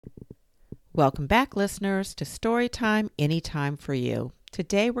Welcome back, listeners, to Storytime Anytime for You.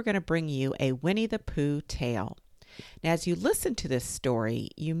 Today we're going to bring you a Winnie the Pooh tale. Now, as you listen to this story,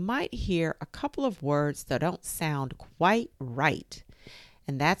 you might hear a couple of words that don't sound quite right.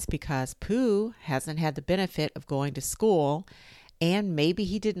 And that's because Pooh hasn't had the benefit of going to school, and maybe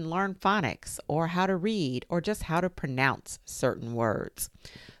he didn't learn phonics or how to read or just how to pronounce certain words.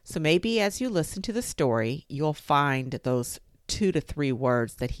 So maybe as you listen to the story, you'll find those 2 to 3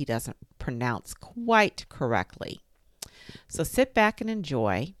 words that he doesn't pronounce quite correctly. So sit back and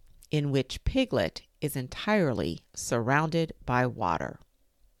enjoy, in which Piglet is entirely surrounded by water.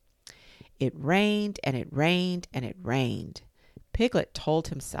 It rained and it rained and it rained. Piglet told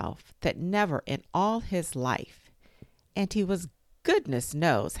himself that never in all his life, and he was goodness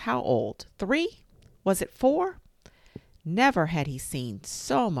knows how old, 3? Was it 4? Never had he seen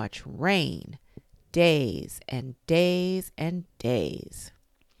so much rain, days and days and days.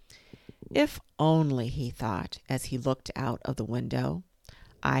 If only, he thought as he looked out of the window,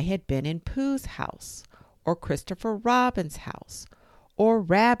 I had been in Pooh's house, or Christopher Robin's house, or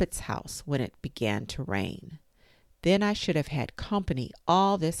Rabbit's house when it began to rain. Then I should have had company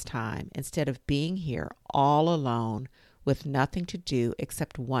all this time instead of being here all alone with nothing to do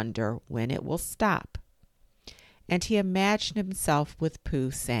except wonder when it will stop. And he imagined himself with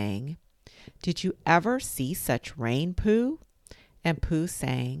Pooh saying, "Did you ever see such rain, Pooh?" And Pooh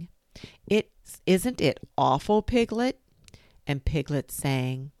saying, "Isn't it awful, Piglet?" And Piglet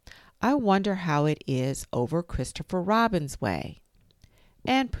saying, "I wonder how it is over Christopher Robin's way."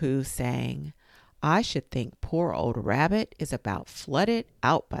 And Pooh saying, "I should think poor old Rabbit is about flooded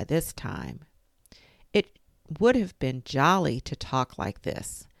out by this time." It would have been jolly to talk like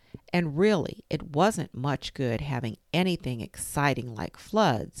this, and really it wasn't much good having anything exciting like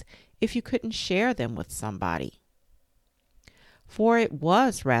floods if you couldn't share them with somebody. For it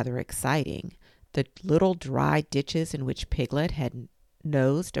was rather exciting, the little dry ditches in which Piglet had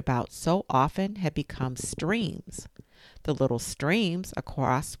nosed about so often had become streams. The little streams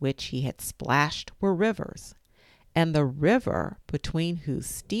across which he had splashed were rivers, and the river between whose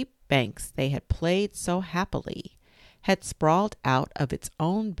steep banks they had played so happily had sprawled out of its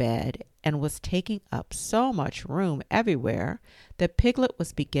own bed and was taking up so much room everywhere that Piglet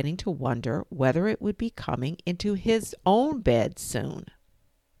was beginning to wonder whether it would be coming into his own bed soon.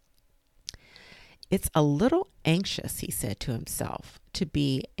 "It's a little anxious," he said to himself, "to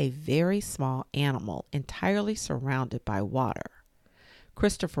be a very small animal entirely surrounded by water.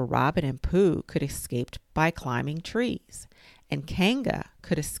 Christopher Robin and Pooh could escape by climbing trees, and Kanga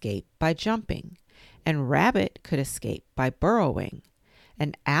could escape by jumping, and Rabbit could escape by burrowing,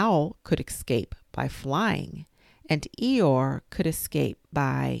 and Owl could escape by flying, and Eeyore could escape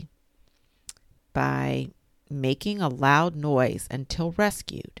by making a loud noise until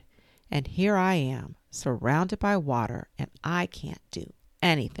rescued. And here I am, surrounded by water, and I can't do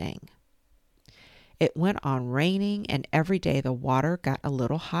anything." It went on raining, and every day the water got a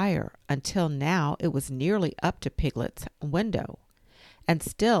little higher, until now it was nearly up to Piglet's window, and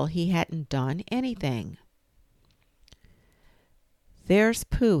still he hadn't done anything. "There's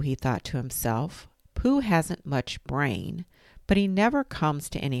Pooh," he thought to himself. "Pooh hasn't much brain, but he never comes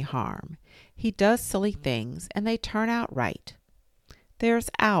to any harm. He does silly things, and they turn out right. There's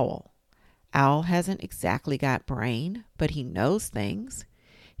Owl. Owl hasn't exactly got brain, but he knows things.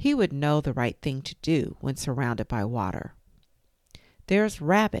 He would know the right thing to do when surrounded by water. There's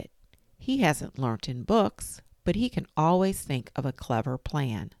Rabbit. He hasn't learnt in books, but he can always think of a clever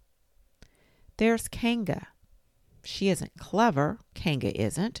plan. There's Kanga. She isn't clever, Kanga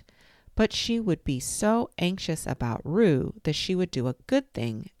isn't, but she would be so anxious about Roo that she would do a good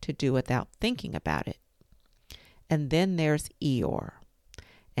thing to do without thinking about it. And then there's Eeyore.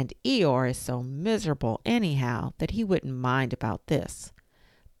 And Eeyore is so miserable anyhow that he wouldn't mind about this.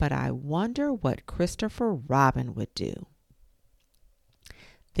 But I wonder what Christopher Robin would do."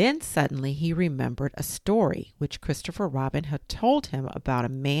 Then suddenly he remembered a story which Christopher Robin had told him about a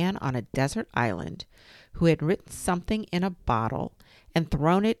man on a desert island who had written something in a bottle and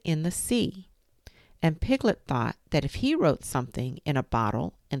thrown it in the sea. And Piglet thought that if he wrote something in a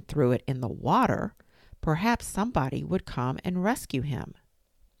bottle and threw it in the water, perhaps somebody would come and rescue him.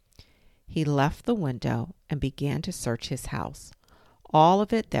 He left the window and began to search his house, all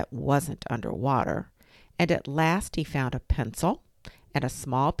of it that wasn't under water, and at last he found a pencil and a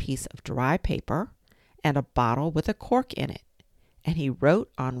small piece of dry paper and a bottle with a cork in it, and he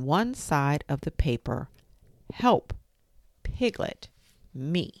wrote on one side of the paper, "Help, Piglet,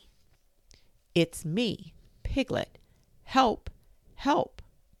 me. It's me, Piglet. Help, help."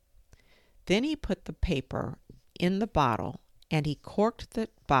 Then he put the paper in the bottle, and he corked the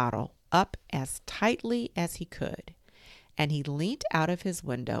bottle up as tightly as he could, and he leaned out of his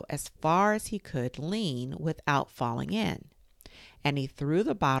window as far as he could lean without falling in. And he threw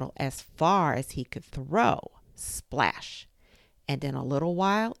the bottle as far as he could throw. Splash! And in a little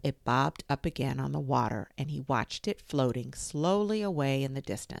while it bobbed up again on the water, and he watched it floating slowly away in the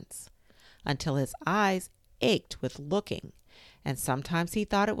distance, until his eyes ached with looking, and sometimes he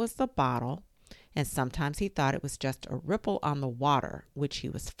thought it was the bottle, and sometimes he thought it was just a ripple on the water which he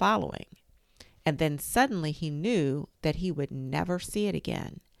was following. And then suddenly he knew that he would never see it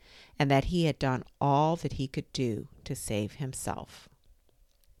again, and that he had done all that he could do to save himself.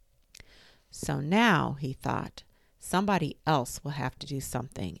 So now, he thought, somebody else will have to do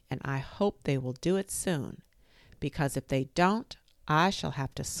something, and I hope they will do it soon, because if they don't, I shall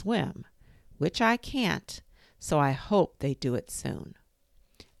have to swim, which I can't, so I hope they do it soon.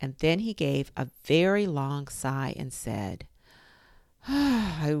 And then he gave a very long sigh and said,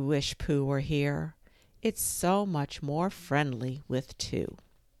 I wish Pooh were here. It's so much more friendly with two.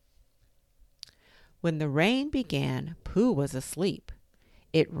 When the rain began, Pooh was asleep.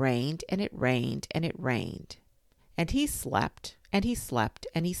 It rained and it rained and it rained. And he slept and he slept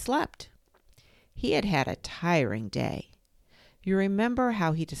and he slept. He had had a tiring day. You remember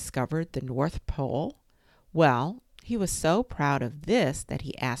how he discovered the North Pole? Well, he was so proud of this that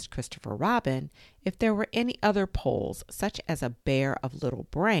he asked Christopher Robin if there were any other poles such as a bear of little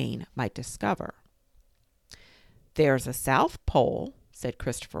brain might discover. There's a South Pole, said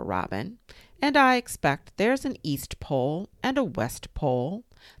Christopher Robin, and I expect there's an East Pole and a West Pole,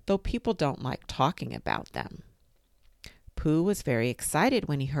 though people don't like talking about them. Pooh was very excited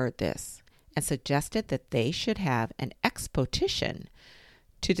when he heard this, and suggested that they should have an expedition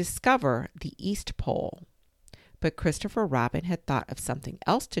to discover the East Pole. But Christopher Robin had thought of something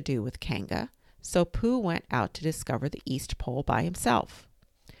else to do with Kanga, so Pooh went out to discover the East Pole by himself.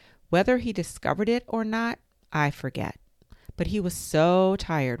 Whether he discovered it or not, I forget, but he was so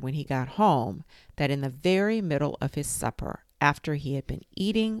tired when he got home that in the very middle of his supper, after he had been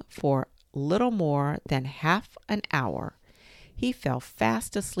eating for little more than half an hour, he fell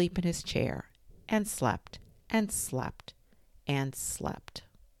fast asleep in his chair and slept and slept and slept.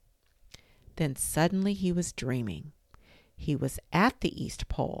 Then suddenly he was dreaming. He was at the East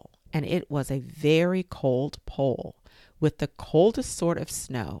Pole, and it was a very cold pole, with the coldest sort of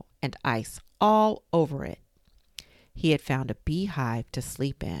snow and ice all over it. He had found a beehive to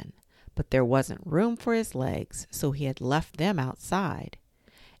sleep in, but there wasn't room for his legs, so he had left them outside.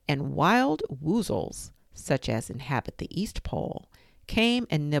 And wild woozles, such as inhabit the East Pole, came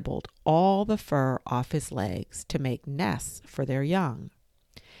and nibbled all the fur off his legs to make nests for their young.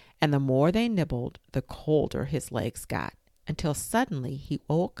 And the more they nibbled, the colder his legs got, until suddenly he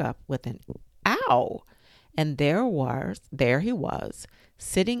woke up with an ow, and there he was,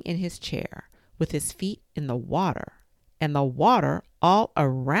 sitting in his chair, with his feet in the water, and the water all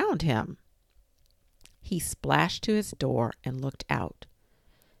around him. He splashed to his door and looked out.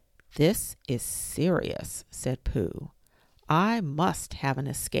 This is serious, said Pooh. I must have an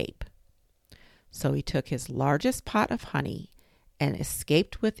escape. So he took his largest pot of honey and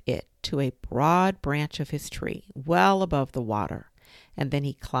escaped with it to a broad branch of his tree, well above the water, and then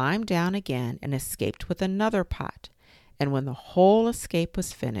he climbed down again and escaped with another pot, and when the whole escape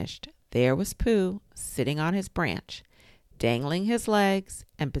was finished, there was Pooh sitting on his branch, dangling his legs,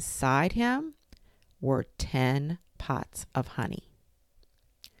 and beside him were 10 pots of honey.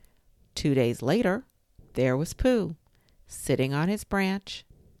 2 days later, there was Pooh, sitting on his branch,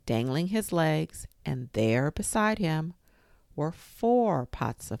 dangling his legs, and there beside him were 4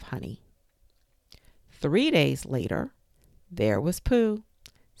 pots of honey. 3 days later, there was Pooh,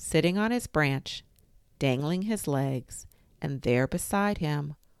 sitting on his branch, dangling his legs, and there beside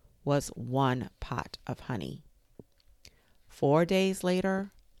him was 1 pot of honey. 4 days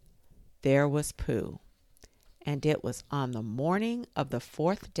later, there was Pooh, and it was on the morning of the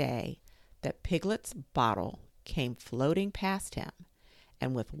 4th day that Piglet's bottle came floating past him,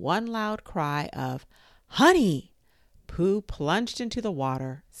 and with one loud cry of "Honey!" Pooh plunged into the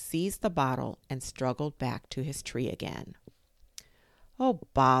water, seized the bottle, and struggled back to his tree again. "Oh,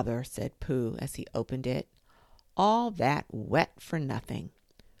 bother," said Pooh as he opened it. "All that wet for nothing.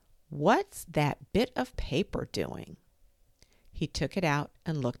 What's that bit of paper doing?" He took it out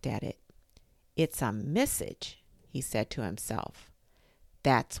and looked at it. "It's a message," he said to himself.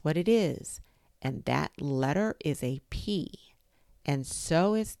 "That's what it is, and that letter is a P, and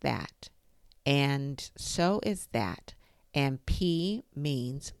so is that, and so is that, and P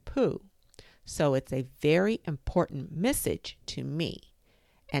means Pooh, so it's a very important message to me,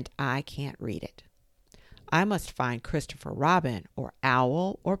 and I can't read it. I must find Christopher Robin or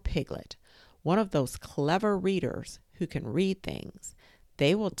Owl or Piglet, one of those clever readers who can read things.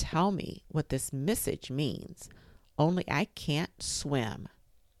 They will tell me what this message means, only I can't swim.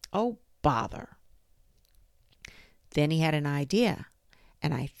 Oh, bother. Then he had an idea,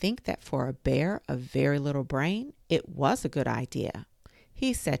 and I think that for a bear of very little brain, it was a good idea.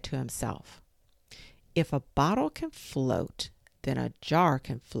 He said to himself, "If a bottle can float, then a jar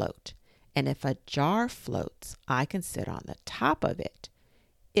can float, and if a jar floats, I can sit on the top of it,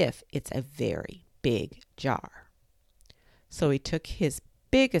 if it's a very big jar." So he took his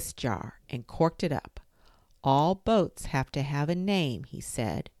biggest jar and corked it up. "All boats have to have a name," he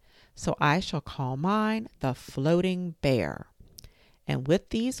said, "so I shall call mine the Floating Bear." And with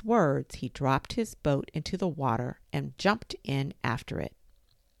these words he dropped his boat into the water and jumped in after it.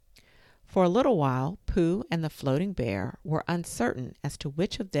 For a little while Pooh and the Floating Bear were uncertain as to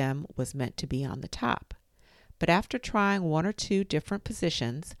which of them was meant to be on the top, but after trying one or two different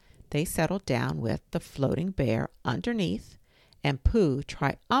positions, they settled down with the Floating Bear underneath and Pooh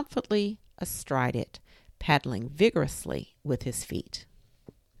triumphantly astride it, paddling vigorously with his feet.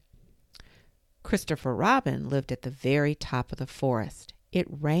 Christopher Robin lived at the very top of the forest. It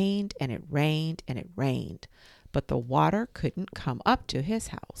rained and it rained and it rained, but the water couldn't come up to his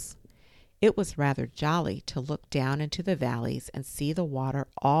house. It was rather jolly to look down into the valleys and see the water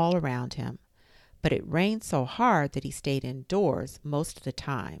all around him, but it rained so hard that he stayed indoors most of the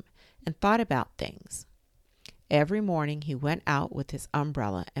time and thought about things. Every morning he went out with his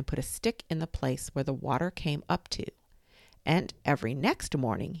umbrella and put a stick in the place where the water came up to, and every next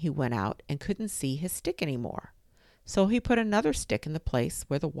morning he went out and couldn't see his stick anymore, so he put another stick in the place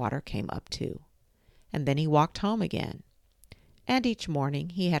where the water came up to, and then he walked home again. And each morning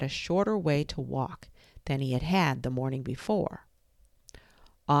he had a shorter way to walk than he had had the morning before.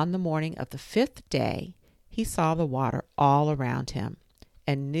 On the morning of the 5th day, he saw the water all around him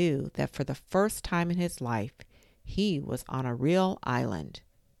and knew that for the first time in his life he was on a real island,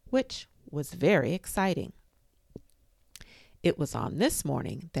 which was very exciting. It was on this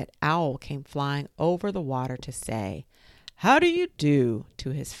morning that Owl came flying over the water to say, "How do you do?"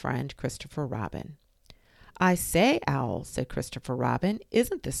 to his friend Christopher Robin. "I say, Owl," said Christopher Robin,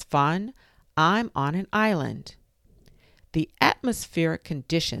 "isn't this fun? I'm on an island." "The atmospheric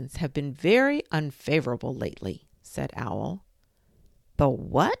conditions have been very unfavorable lately," said Owl. "The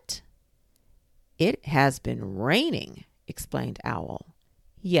what?" "It has been raining," explained Owl.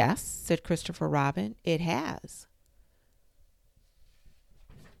 "Yes," said Christopher Robin, "it has."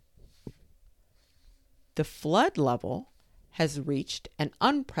 "The flood level has reached an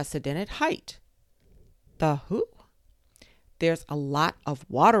unprecedented height." "The who?" "There's a lot of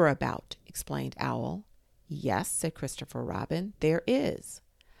water about," explained Owl. "Yes," said Christopher Robin, "there is.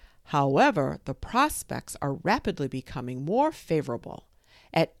 However, the prospects are rapidly becoming more favorable.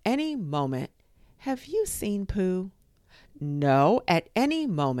 At any moment—" "Have you seen Pooh?" "No, at any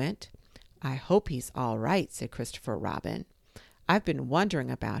moment—" "I hope he's all right," said Christopher Robin. "I've been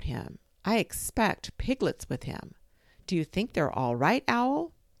wondering about him. I expect Piglet's with him. Do you think they're all right,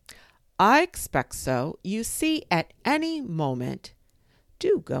 Owl?" "I expect so. You see, at any moment—"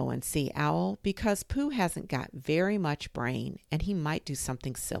 "Do go and see, Owl, because Pooh hasn't got very much brain and he might do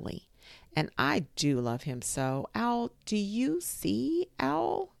something silly. And I do love him so. Owl, do you see,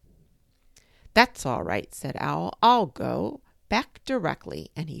 Owl?" "That's all right," said Owl. "I'll go back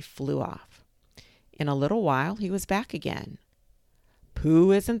directly," and he flew off. In a little while he was back again.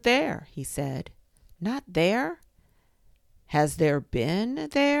 "Pooh isn't there," he said. "Not there? Has there been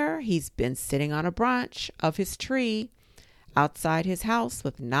there? He's been sitting on a branch of his tree outside his house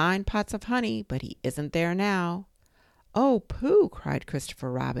with 9 pots of honey, but he isn't there now." "Oh, Pooh!" cried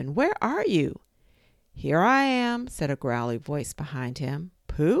Christopher Robin. "Where are you?" "Here I am," said a growly voice behind him.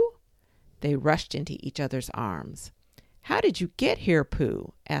 "Pooh?" They rushed into each other's arms. "How did you get here,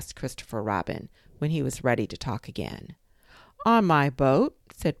 Pooh?" asked Christopher Robin when he was ready to talk again. "On my boat,"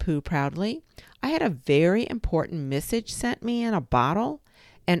 said Pooh proudly. "I had a very important message sent me in a bottle,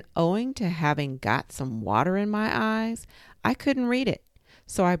 and owing to having got some water in my eyes, I couldn't read it,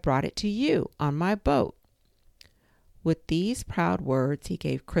 so I brought it to you on my boat." With these proud words he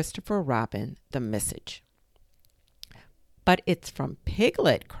gave Christopher Robin the message. "But it's from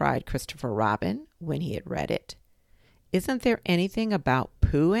Piglet," cried Christopher Robin when he had read it. "Isn't there anything about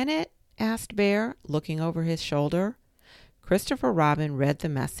Pooh in it?" asked Bear, looking over his shoulder. Christopher Robin read the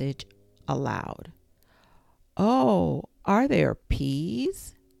message aloud. "Oh, are there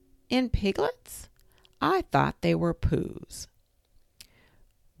peas in Piglets? I thought they were Poohs."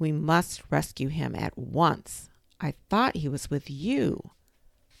 "We must rescue him at once. I thought he was with you.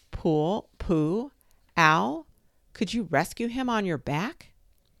 Pooh, Owl, could you rescue him on your back?"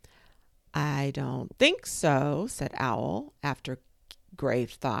 "I don't think so," said Owl, after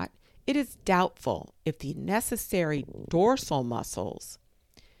grave thought. "It is doubtful if the necessary dorsal muscles—"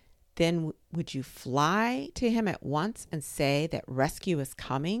 "Then would you fly to him at once and say that rescue is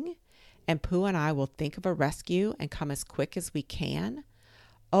coming? And Pooh and I will think of a rescue and come as quick as we can?"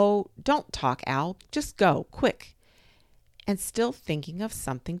 "Oh, don't talk, Owl. Just go, quick." And still thinking of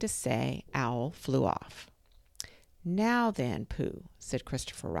something to say, Owl flew off. "Now then, Pooh," said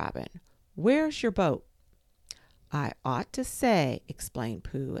Christopher Robin, "where's your boat?" "I ought to say," explained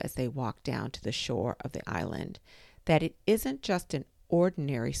Pooh as they walked down to the shore of the island, "that it isn't just an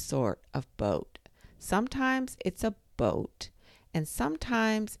ordinary sort of boat. Sometimes it's a boat, and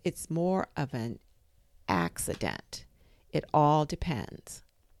sometimes it's more of an accident. It all depends."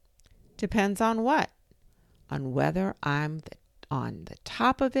 "Depends on what?" "On whether I'm on the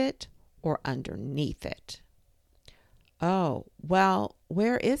top of it or underneath it." "Oh, well,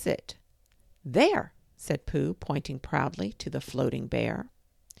 where is it?" "There," said Pooh, pointing proudly to the floating bear.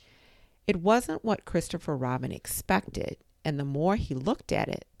 It wasn't what Christopher Robin expected, and the more he looked at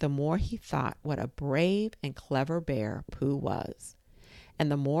it, the more he thought what a brave and clever bear Pooh was.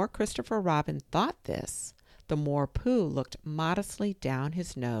 And the more Christopher Robin thought this, the more Pooh looked modestly down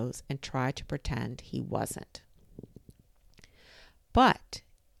his nose and tried to pretend he wasn't. "But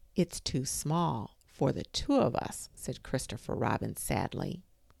it's too small for the two of us," said Christopher Robin sadly.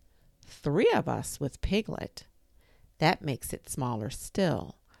 "Three of us with Piglet. That makes it smaller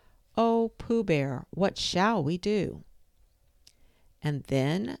still. Oh, Pooh Bear, what shall we do?" And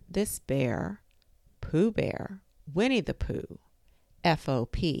then this bear, Pooh Bear, Winnie the Pooh,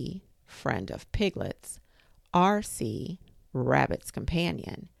 FOP, friend of Piglet's, RC, Rabbit's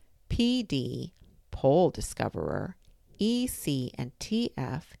companion, PD, Pole discoverer, EC and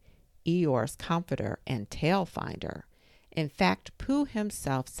TF, Eeyore's comforter and tail finder. In fact, Pooh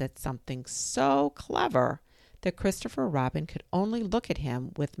himself said something so clever that Christopher Robin could only look at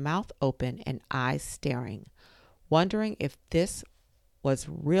him with mouth open and eyes staring, wondering if this was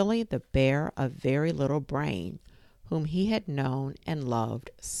really the bear of very little brain whom he had known and loved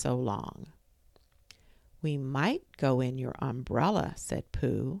so long. "We might go in your umbrella," said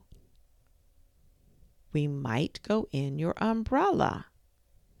Pooh. "We might go in your umbrella."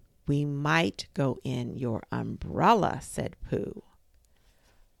 "We might go in your umbrella," said Pooh.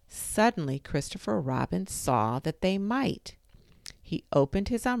 Suddenly Christopher Robin saw that they might. He opened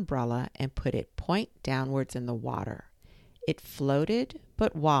his umbrella and put it point downwards in the water. It floated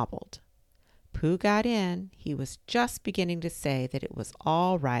but wobbled. Pooh got in. He was just beginning to say that it was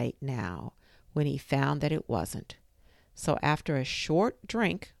all right now when he found that it wasn't. So after a short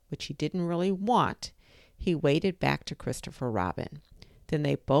drink, which he didn't really want, he waded back to Christopher Robin. Then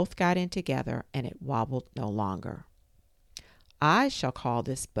they both got in together and it wobbled no longer. "I shall call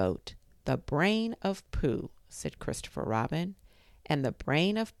this boat the Brain of Pooh," said Christopher Robin, and the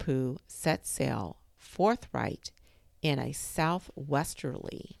Brain of Pooh set sail forthright in a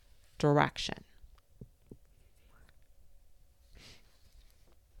southwesterly direction.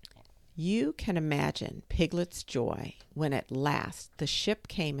 You can imagine Piglet's joy when at last the ship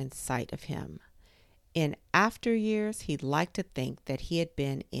came in sight of him. In after years, he liked to think that he had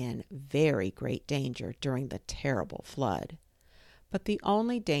been in very great danger during the terrible flood. But the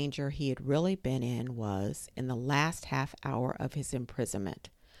only danger he had really been in was in the last half hour of his imprisonment,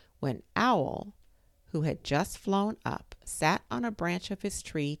 when Owl, who had just flown up, sat on a branch of his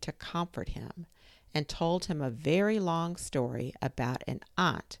tree to comfort him and told him a very long story about an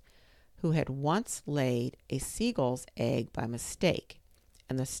aunt who had once laid a seagull's egg by mistake,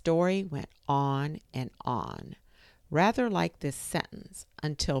 and the story went on and on, rather like this sentence,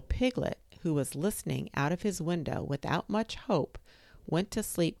 until Piglet, who was listening out of his window without much hope, went to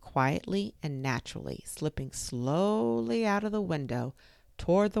sleep quietly and naturally, slipping slowly out of the window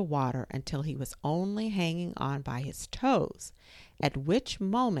toward the water until he was only hanging on by his toes, at which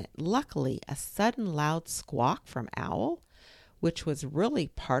moment, luckily, a sudden loud squawk from Owl, which was really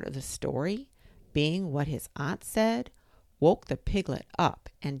part of the story, being what his aunt said, woke the Piglet up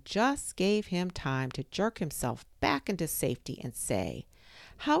and just gave him time to jerk himself back into safety and say,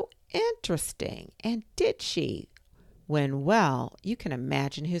 "How interesting! And did she?" When, well, you can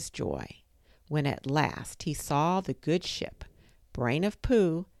imagine his joy when at last he saw the good ship, Brain of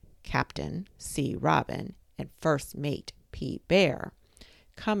Pooh, Captain C. Robin, and First Mate P. Bear,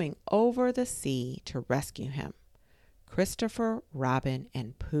 coming over the sea to rescue him. Christopher Robin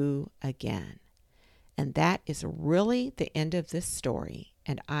and Pooh again. And that is really the end of this story,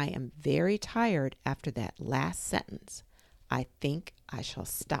 and I am very tired after that last sentence. I think I shall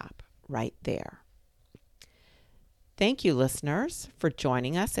stop right there. Thank you, listeners, for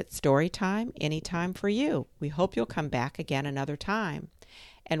joining us at Storytime Anytime for You. We hope you'll come back again another time.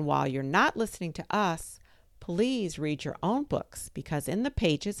 And while you're not listening to us, please read your own books, because in the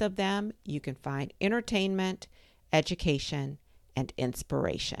pages of them you can find entertainment, education, and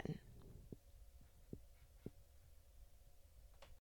inspiration.